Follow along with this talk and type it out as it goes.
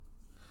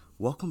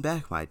Welcome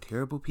back, my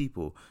terrible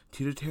people,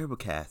 to the Terrible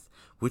Cast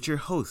with your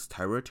host,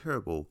 Tyra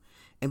Terrible.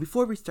 And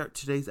before we start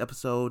today's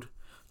episode,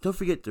 don't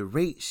forget to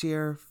rate,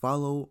 share,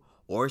 follow,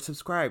 or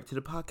subscribe to the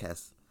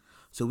podcast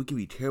so we can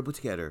be terrible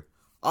together.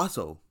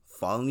 Also,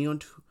 follow me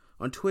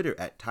on Twitter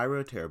at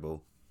Tyra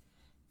Terrible.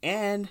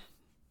 And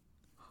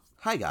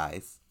hi,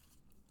 guys.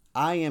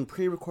 I am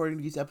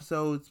pre-recording these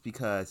episodes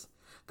because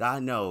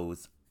God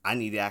knows I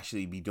need to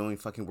actually be doing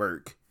fucking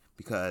work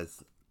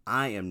because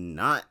I am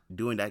not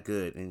doing that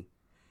good in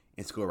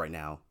school right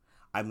now.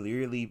 I'm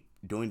literally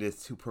doing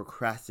this to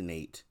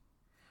procrastinate.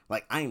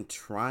 Like, I am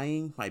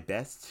trying my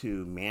best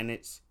to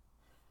manage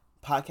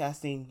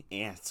podcasting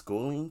and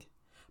schooling,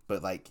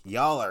 but like,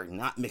 y'all are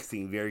not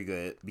mixing very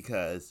good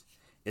because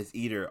it's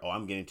either, oh,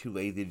 I'm getting too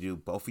lazy to do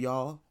both of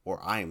y'all, or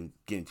I'm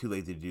getting too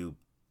lazy to do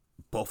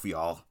both of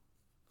y'all.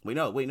 Wait,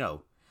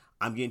 no.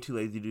 I'm getting too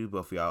lazy to do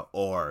both of y'all,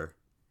 or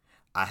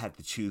I have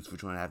to choose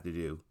which one I have to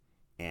do.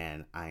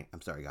 And I'm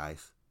sorry,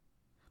 guys,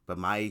 but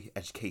my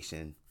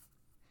education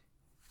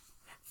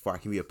for I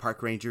can be a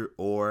park ranger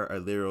or a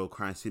literal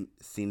crime scene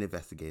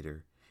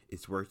investigator,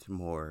 it's worth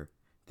more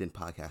than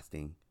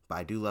podcasting. But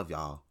I do love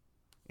y'all,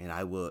 and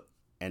I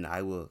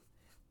will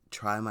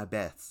try my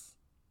best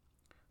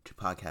to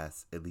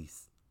podcast at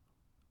least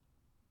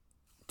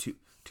two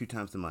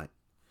times a month.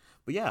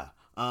 But yeah,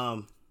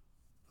 I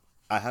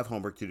have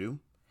homework to do,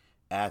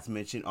 as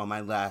mentioned on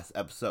my last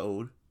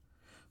episode.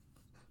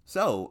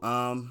 So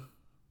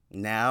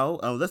now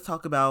let's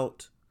talk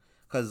about,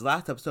 because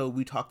last episode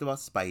we talked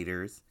about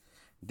spiders.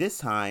 This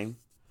time,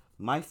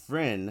 my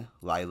friend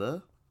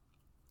Lila,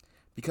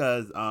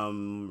 because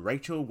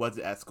Rachel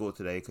wasn't at school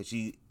today because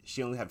she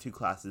only had 2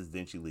 classes,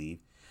 then she leave.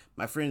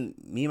 My friend,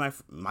 me and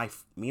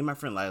my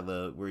friend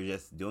Lila were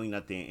just doing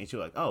nothing, and she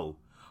was like, "Oh,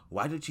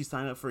 why did you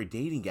sign up for a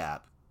dating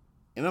app?"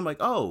 And I'm like,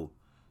 "Oh,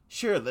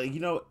 sure."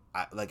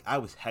 Like, I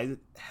was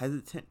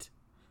hesitant.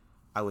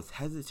 I was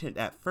hesitant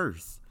at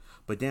first,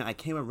 but then I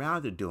came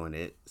around to doing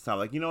it. So I'm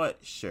like, you know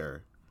what?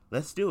 Sure,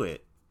 let's do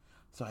it.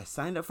 So I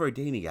signed up for a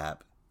dating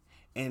app.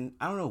 And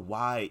I don't know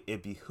why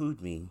it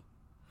behooved me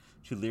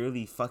to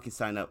literally fucking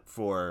sign up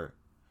for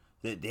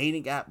the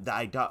dating app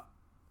that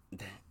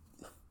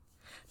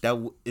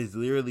is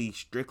literally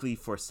strictly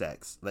for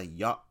sex. Like,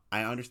 y'all,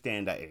 I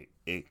understand that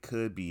it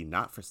could be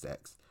not for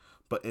sex,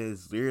 but it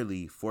is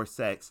literally for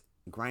sex,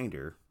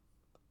 Grindr.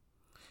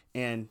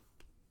 And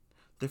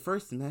the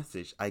first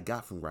message I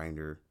got from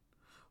Grindr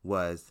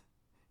was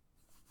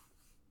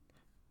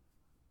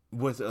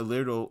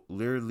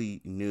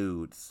literally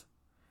nudes.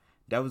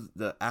 That was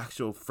the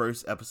actual not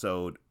first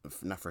episode,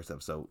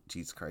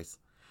 Jesus Christ.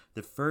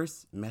 The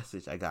first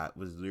message I got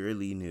was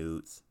literally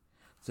nudes.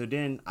 So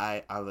then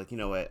I was like, you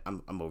know what,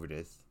 I'm over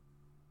this.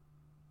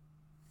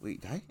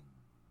 Wait, did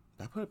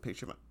I put a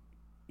picture of my,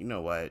 you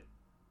know what?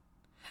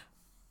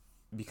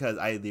 Because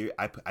I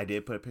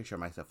did put a picture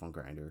of myself on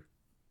Grindr.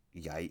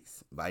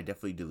 Yikes. But I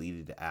definitely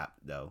deleted the app,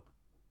 though.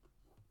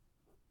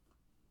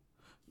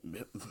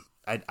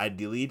 I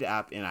deleted the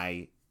app and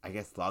I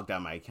guess logged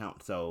out my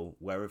account. So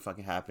whatever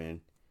fucking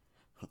happened,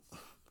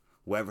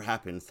 whatever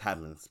happens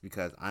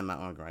because I'm not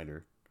on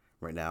Grindr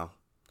right now.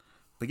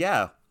 But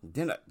yeah,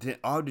 then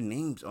all the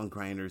names on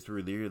Grindrs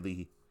were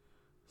literally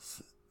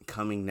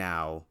coming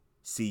now.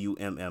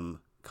 CUMM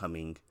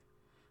coming.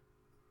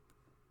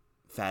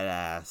 Fat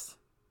ass,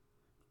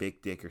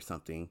 big dick or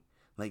something.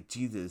 Like,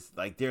 Jesus,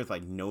 like there's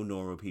like no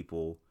normal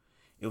people.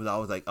 It was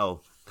always like,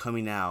 oh,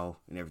 coming now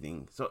and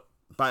everything. So,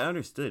 but I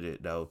understood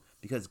it though,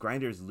 because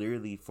Grindr is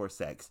literally for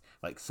sex.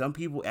 Like, some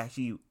people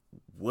actually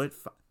would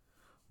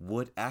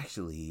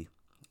actually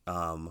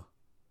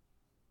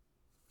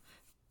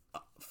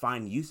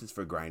find uses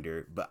for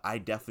Grindr, but I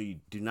definitely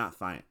do not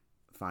find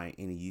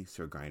any use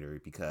for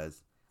Grindr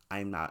because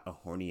I'm not a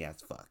horny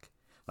ass fuck.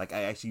 Like,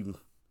 I actually,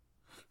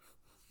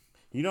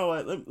 you know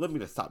what? Let me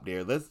just stop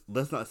there.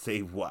 Let's not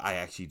say what I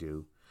actually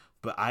do,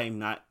 but I am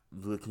not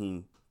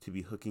looking to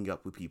be hooking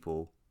up with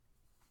people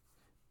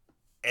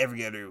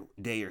every other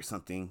day or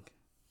something.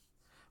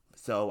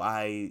 So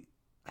I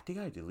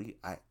definitely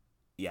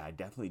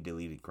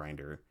deleted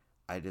Grindr.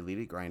 I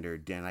deleted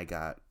Grindr, then I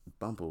got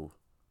Bumble.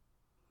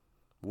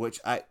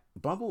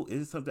 Bumble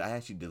is something I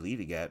actually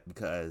deleted yet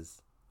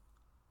because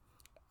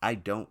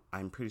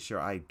I'm pretty sure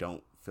I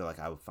don't feel like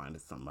I would find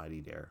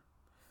somebody there.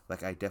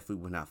 Like, I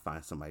definitely would not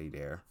find somebody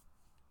there.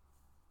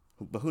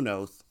 But who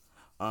knows?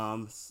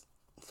 So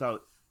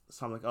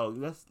I'm like, oh,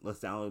 let's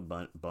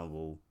download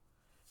Bumble.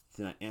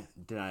 Then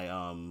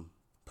I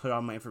put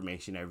all my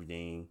information,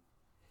 everything.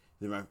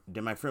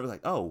 Then my friend was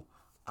like, oh,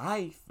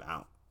 I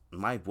found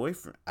my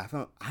boyfriend. I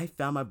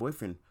found my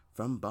boyfriend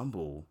from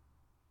Bumble.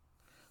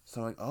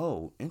 So I'm like,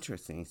 oh,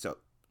 interesting. So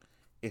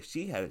if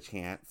she had a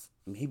chance,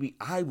 maybe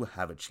I would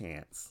have a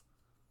chance.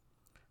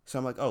 So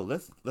I'm like, oh,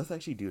 let's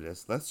actually do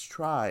this. Let's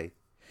try.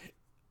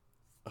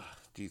 Ugh,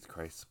 Jesus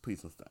Christ,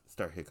 please don't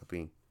start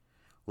hiccuping.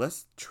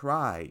 Let's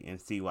try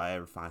and see why I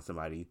ever find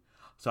somebody.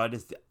 So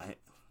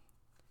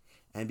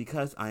and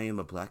because I am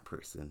a black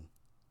person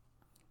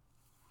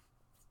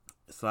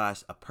 /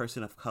 a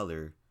person of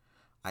color,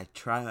 I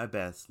try my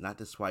best not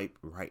to swipe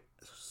right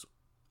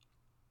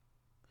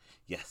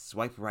Yes,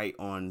 swipe right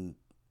on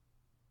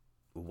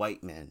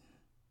white men.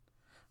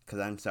 Because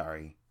I'm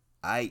sorry.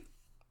 I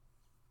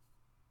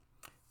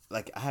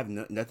have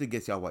nothing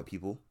against y'all white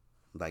people.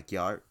 Like,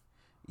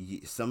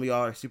 some of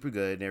y'all are super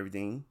good and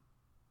everything.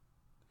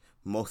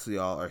 Most of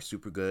y'all are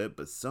super good,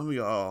 but some of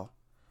y'all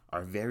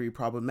are very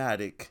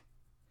problematic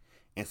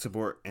and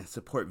support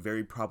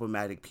very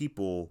problematic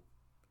people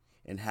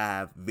and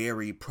have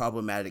very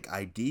problematic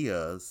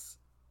ideas.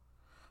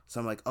 So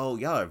I'm like, oh,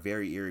 y'all are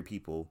very eerie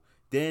people.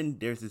 Then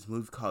there's this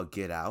movie called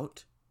Get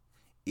Out.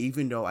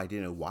 Even though I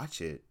didn't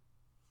watch it,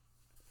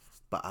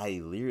 but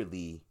I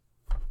literally,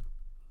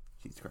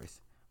 Jesus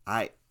Christ,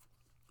 I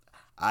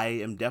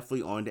am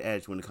definitely on the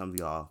edge when it comes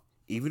to y'all.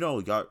 Even though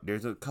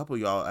there's a couple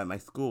of y'all at my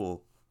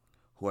school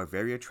who are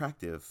very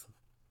attractive.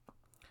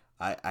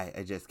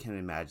 I just can't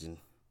imagine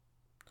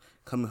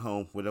coming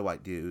home with a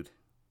white dude.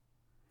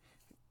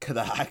 Cause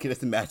I can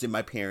just imagine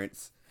my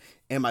parents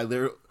and my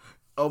little,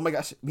 oh my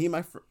gosh, me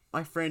and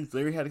my friends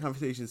literally had a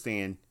conversation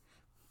saying,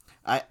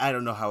 I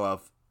don't know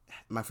how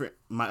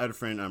my other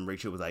friend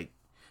Rachel was like,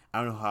 I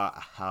don't know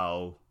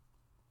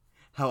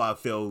how I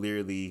feel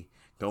literally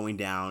going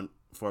down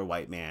for a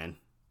white man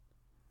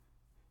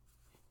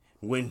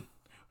when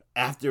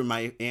after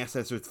my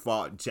ancestors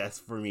fought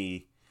just for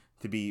me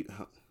to be,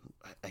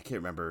 I can't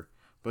remember,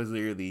 but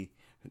literally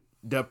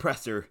the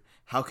oppressor.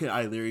 How can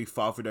I literally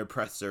fall for the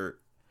oppressor,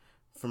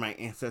 for my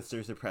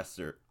ancestors'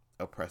 oppressor?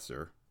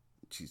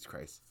 Jesus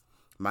Christ,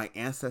 my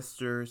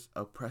ancestors'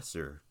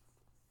 oppressor.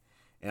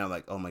 And I'm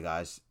like, oh my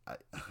gosh,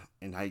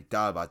 and I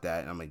thought about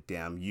that, and I'm like,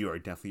 damn, you are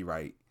definitely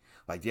right.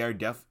 Like,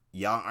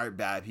 y'all aren't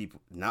bad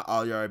people. Not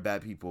all y'all are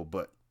bad people,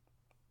 but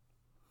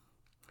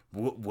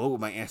what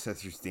would my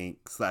ancestors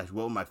think? / what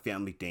would my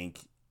family think?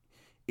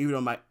 Even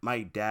though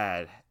my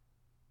dad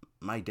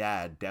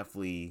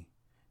definitely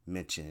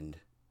mentioned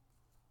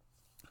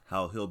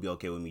how he'll be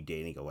okay with me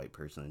dating a white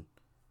person.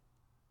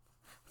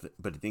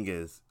 But the thing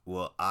is,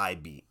 will I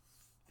be?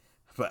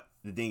 But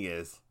the thing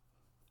is,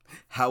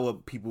 how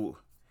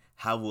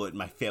would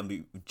my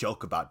family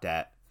joke about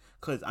that?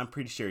 Because I'm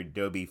pretty sure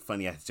there'll be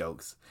funny ass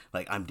jokes.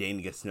 Like, I'm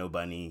dating a snow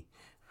bunny.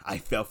 I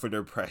fell for the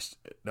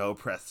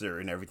oppressor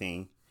and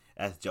everything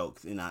as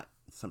jokes and not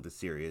something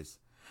serious.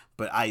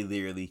 But I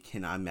literally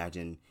cannot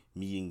imagine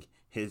meeting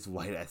his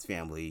white ass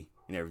family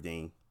and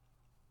everything.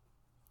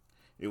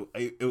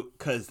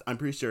 Because I'm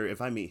pretty sure if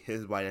I meet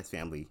his white ass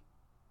family,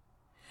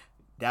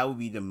 that would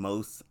be the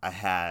most I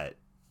had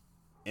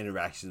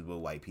interactions with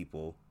white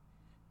people.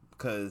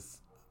 Because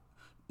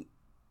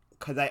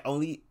I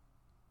only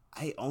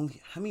how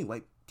many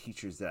white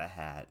teachers that I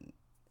had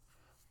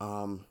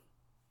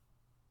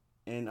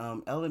in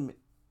element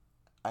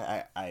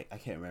I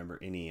can't remember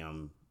any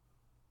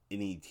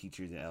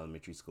teachers in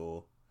elementary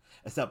school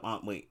except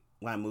when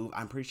I moved,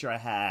 I'm pretty sure I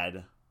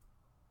had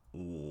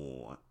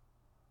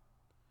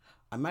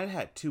I might have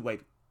had two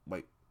white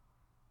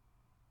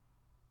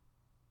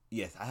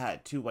yes, I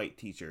had two white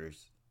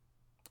teachers.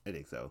 I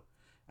think so.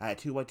 I had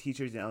two white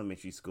teachers in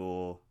elementary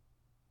school.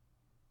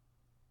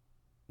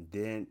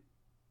 Then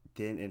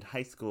in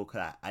high school,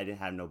 cause I didn't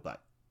have no black.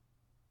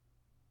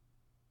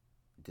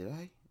 Did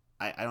I?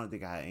 I don't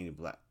think I had any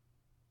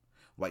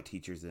white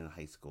teachers in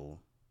high school.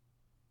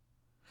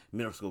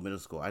 Middle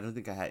school. I don't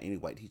think I had any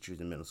white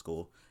teachers in middle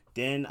school.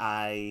 Then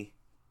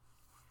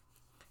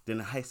in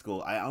high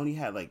school, I only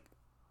had like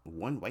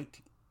one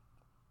white.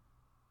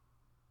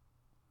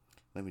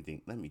 Let me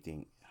think.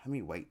 How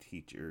many white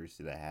teachers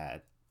did I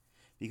had?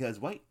 Because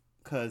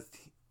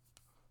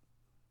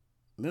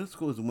middle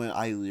school is when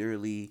I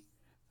literally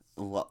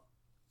lost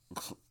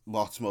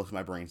most of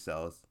my brain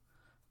cells.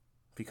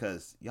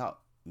 Because y'all,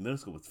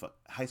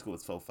 high school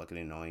was so fucking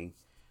annoying.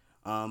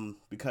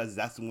 Because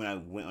that's when I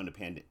went on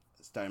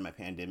started my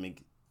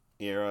pandemic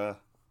era.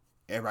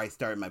 Everybody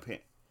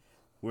started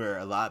where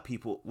a lot of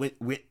people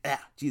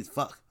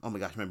oh my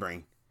gosh, my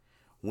brain.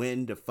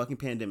 When the fucking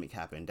pandemic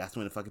happened, that's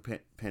when the fucking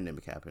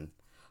pandemic happened.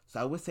 So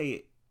I would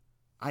say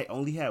I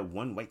only had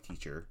one white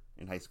teacher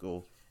in high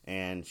school,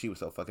 and she was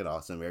so fucking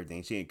awesome.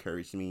 Everything, she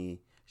encouraged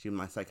me. She was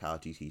my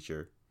psychology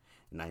teacher,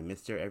 and I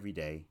missed her every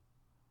day.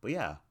 But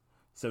yeah,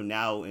 so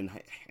now in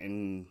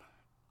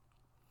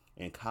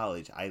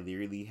college, I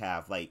literally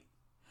have like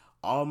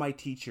all my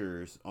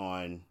teachers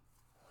on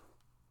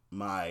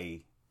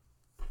my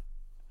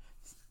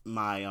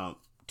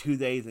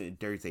Tuesdays and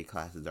Thursday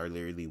classes are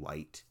literally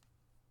white.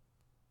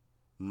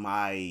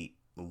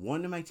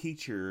 One of my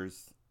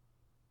teachers,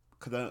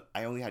 because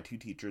I only had two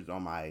teachers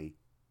on my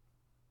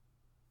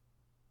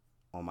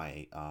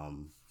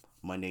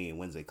Monday and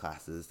Wednesday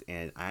classes,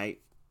 and I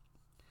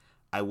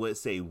would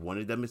say one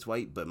of them is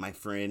white, but my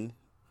friend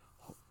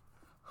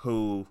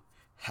who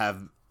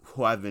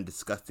I've been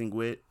discussing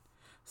with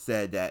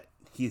said that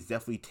he's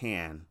definitely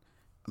tan,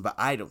 but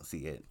I don't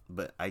see it.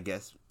 But I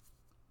guess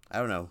I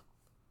don't know.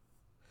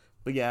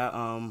 But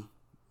yeah,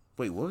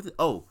 wait, what was it?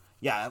 Oh,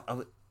 yeah,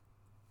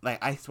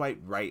 I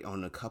swiped right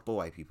on a couple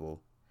white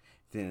people.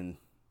 Then,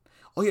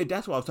 oh yeah,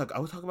 that's what I was talking. I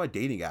was talking about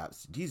dating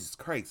apps. Jesus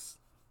Christ.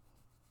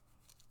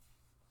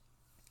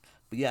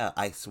 But yeah,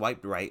 I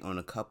swiped right on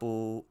a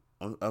couple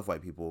of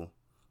white people,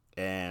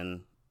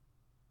 and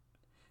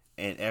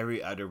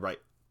every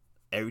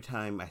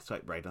time I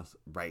swipe right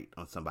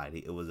on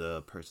somebody, it was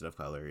a person of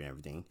color and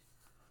everything.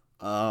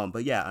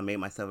 But yeah, I made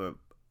myself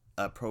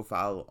a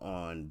profile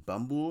on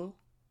Bumble.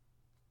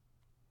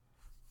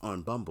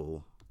 On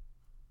Bumble.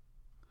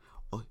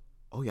 Oh,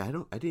 oh yeah, I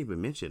didn't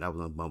even mention I was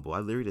on Bumble. I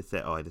literally just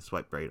said, oh, I just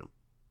swiped right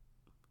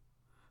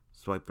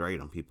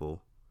on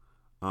people.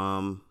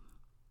 Um,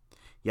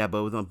 yeah, but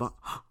it was on Bumble.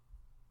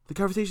 The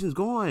conversation's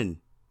gone.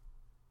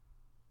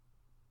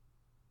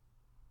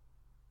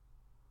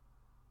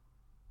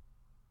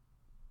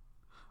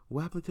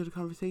 What happened to the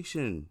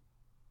conversation?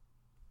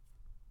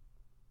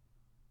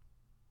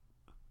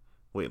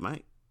 Wait,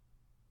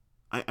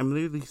 I'm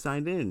literally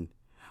signed in.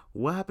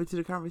 What happened to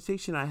the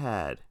conversation I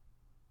had?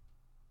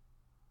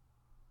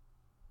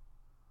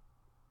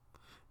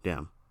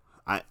 Damn.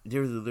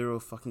 There was a literal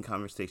fucking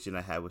conversation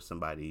I had with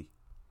somebody,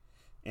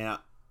 and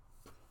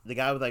the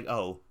guy was like,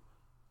 "Oh,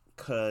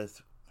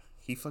 cause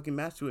he fucking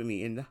matched with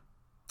me," and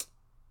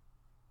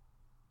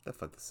that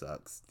fucking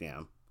sucks.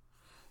 Damn.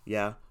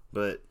 Yeah,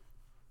 but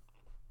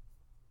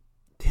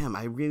damn,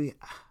 I really.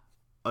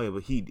 Oh yeah,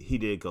 but he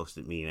did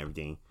ghosted me and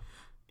everything,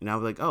 and I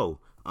was like, oh,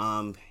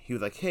 he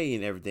was like, hey,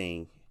 and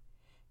everything,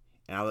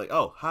 and I was like,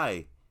 oh,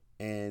 hi,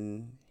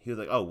 and he was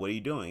like, oh, what are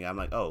you doing? I'm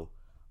like, oh,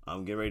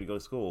 I'm getting ready to go to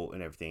school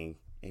and everything,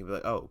 and he was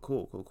like, oh,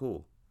 cool, cool,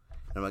 cool,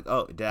 and I'm like,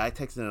 oh, did I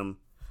text him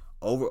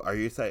over? Are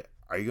you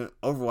gonna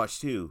Overwatch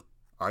 2?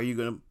 Are you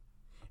gonna?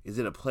 Is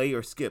it a play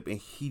or skip? And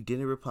he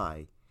didn't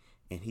reply,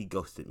 and he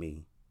ghosted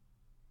me,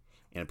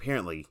 and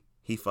apparently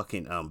he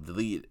fucking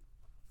deleted.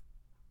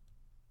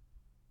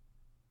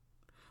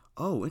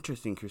 Oh,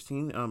 interesting.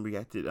 Christine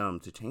reacted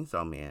to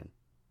Chainsaw Man.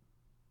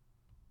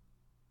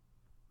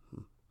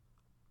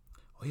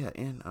 Oh yeah,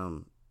 and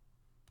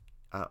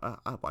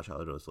I'll watch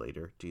all of those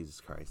later. Jesus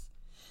Christ.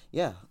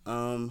 Yeah.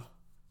 Damn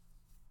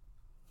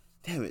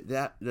it.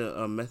 That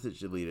the message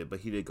deleted, but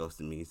he did ghost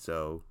me.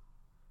 So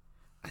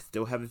I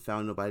still haven't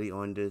found nobody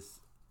on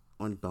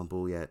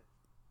Bumble yet.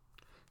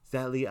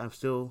 Sadly, I'm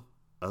still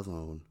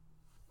alone.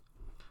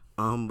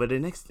 But the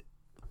next,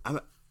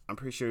 I'm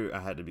pretty sure I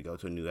had to go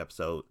to a new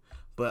episode,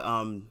 but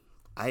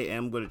I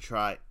am gonna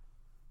try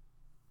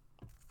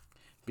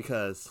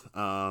because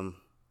what I'm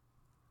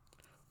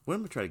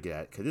gonna try to get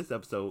at, because this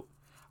episode,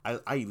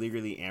 I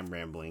literally am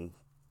rambling,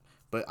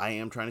 but I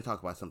am trying to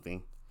talk about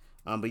something.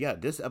 But yeah,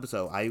 this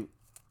episode, I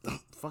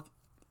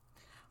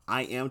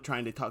am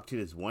trying to talk to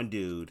this one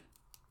dude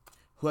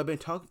who I've been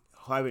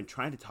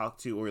trying to talk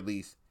to, or at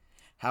least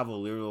have a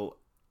little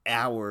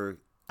hour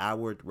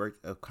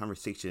worth of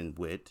conversation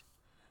with,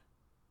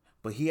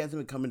 but he hasn't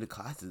been coming to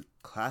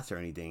class or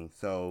anything.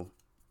 So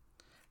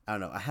I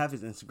don't know. I have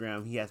his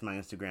Instagram. He has my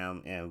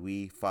Instagram, and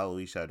we follow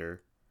each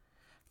other.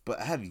 But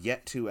I have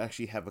yet to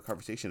actually have a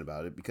conversation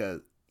about it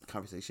because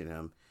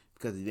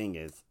the thing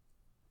is,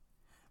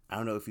 I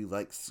don't know if he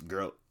likes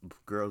girls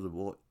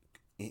or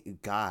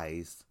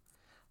guys.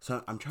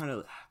 So I'm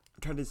trying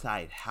to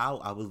decide how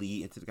I will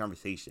lead into the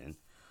conversation,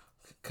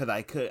 because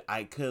I could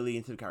lead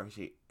into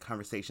the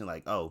conversation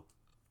like, oh,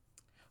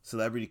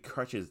 celebrity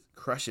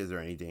crushes or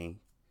anything,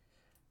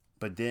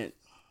 but then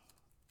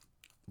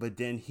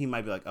he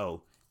might be like,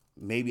 oh,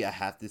 maybe I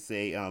have to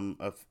say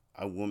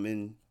a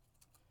woman,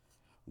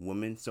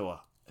 so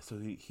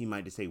he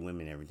might just say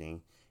women and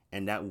everything,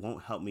 and that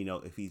won't help me know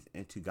if he's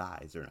into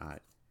guys or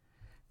not.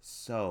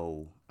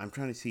 So I'm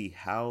trying to see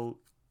how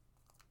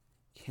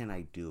can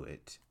I do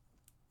it,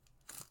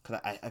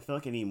 because I feel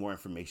like I need more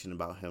information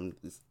about him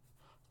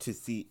to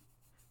see,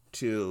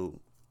 to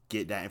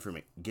get that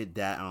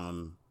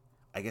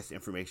I guess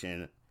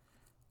information.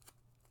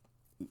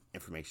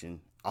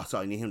 Also,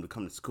 I need him to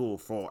come to school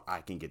before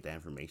I can get that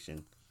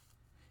information,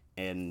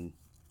 and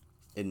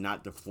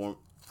not the form,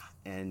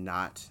 and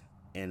not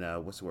in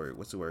what's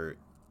the word,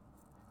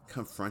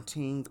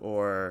 confronting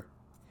or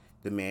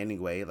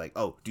demanding way. Like,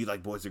 oh, do you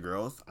like boys or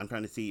girls? I'm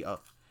trying to see.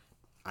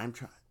 I'm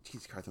trying.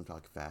 Jesus Christ, I'm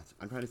talking fast.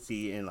 I'm trying to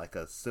see in like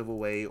a civil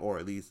way, or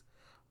at least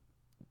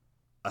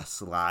a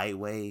sly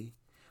way.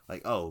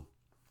 Like, oh,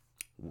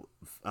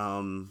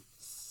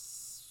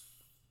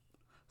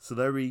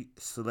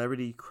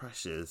 celebrity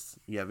crushes.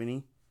 You have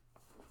any?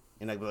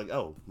 And I'd be like,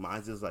 oh,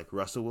 mine's is like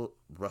Russell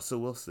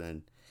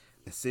Wilson,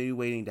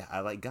 insinuating that I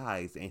like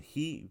guys, and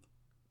he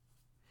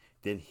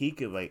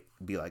could like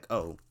be like,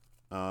 oh,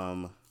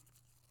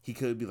 he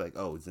could be like,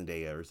 oh,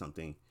 Zendaya or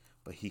something,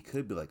 but he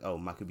could be like, oh,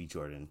 Michael B.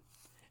 Jordan.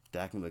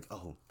 That I can be like,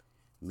 oh,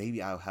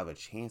 maybe I'll have a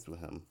chance with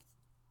him.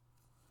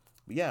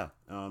 But yeah,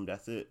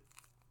 that's it.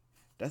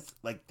 That's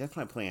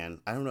my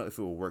plan. I don't know if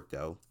it will work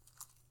though.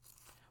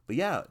 But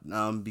yeah,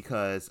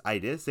 because I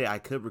did say I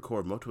could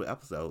record multiple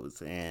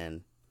episodes,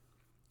 and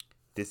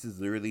this is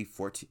literally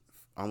 14,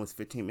 almost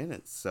 15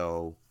 minutes.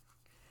 So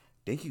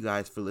thank you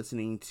guys for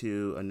listening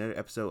to another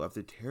episode of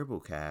the Terrible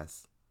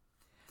Cast.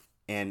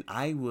 And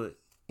I would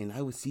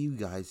see you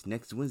guys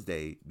next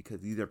Wednesday,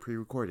 because these are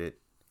pre-recorded.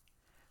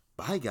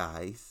 Bye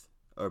guys,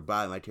 or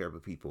bye my terrible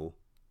people.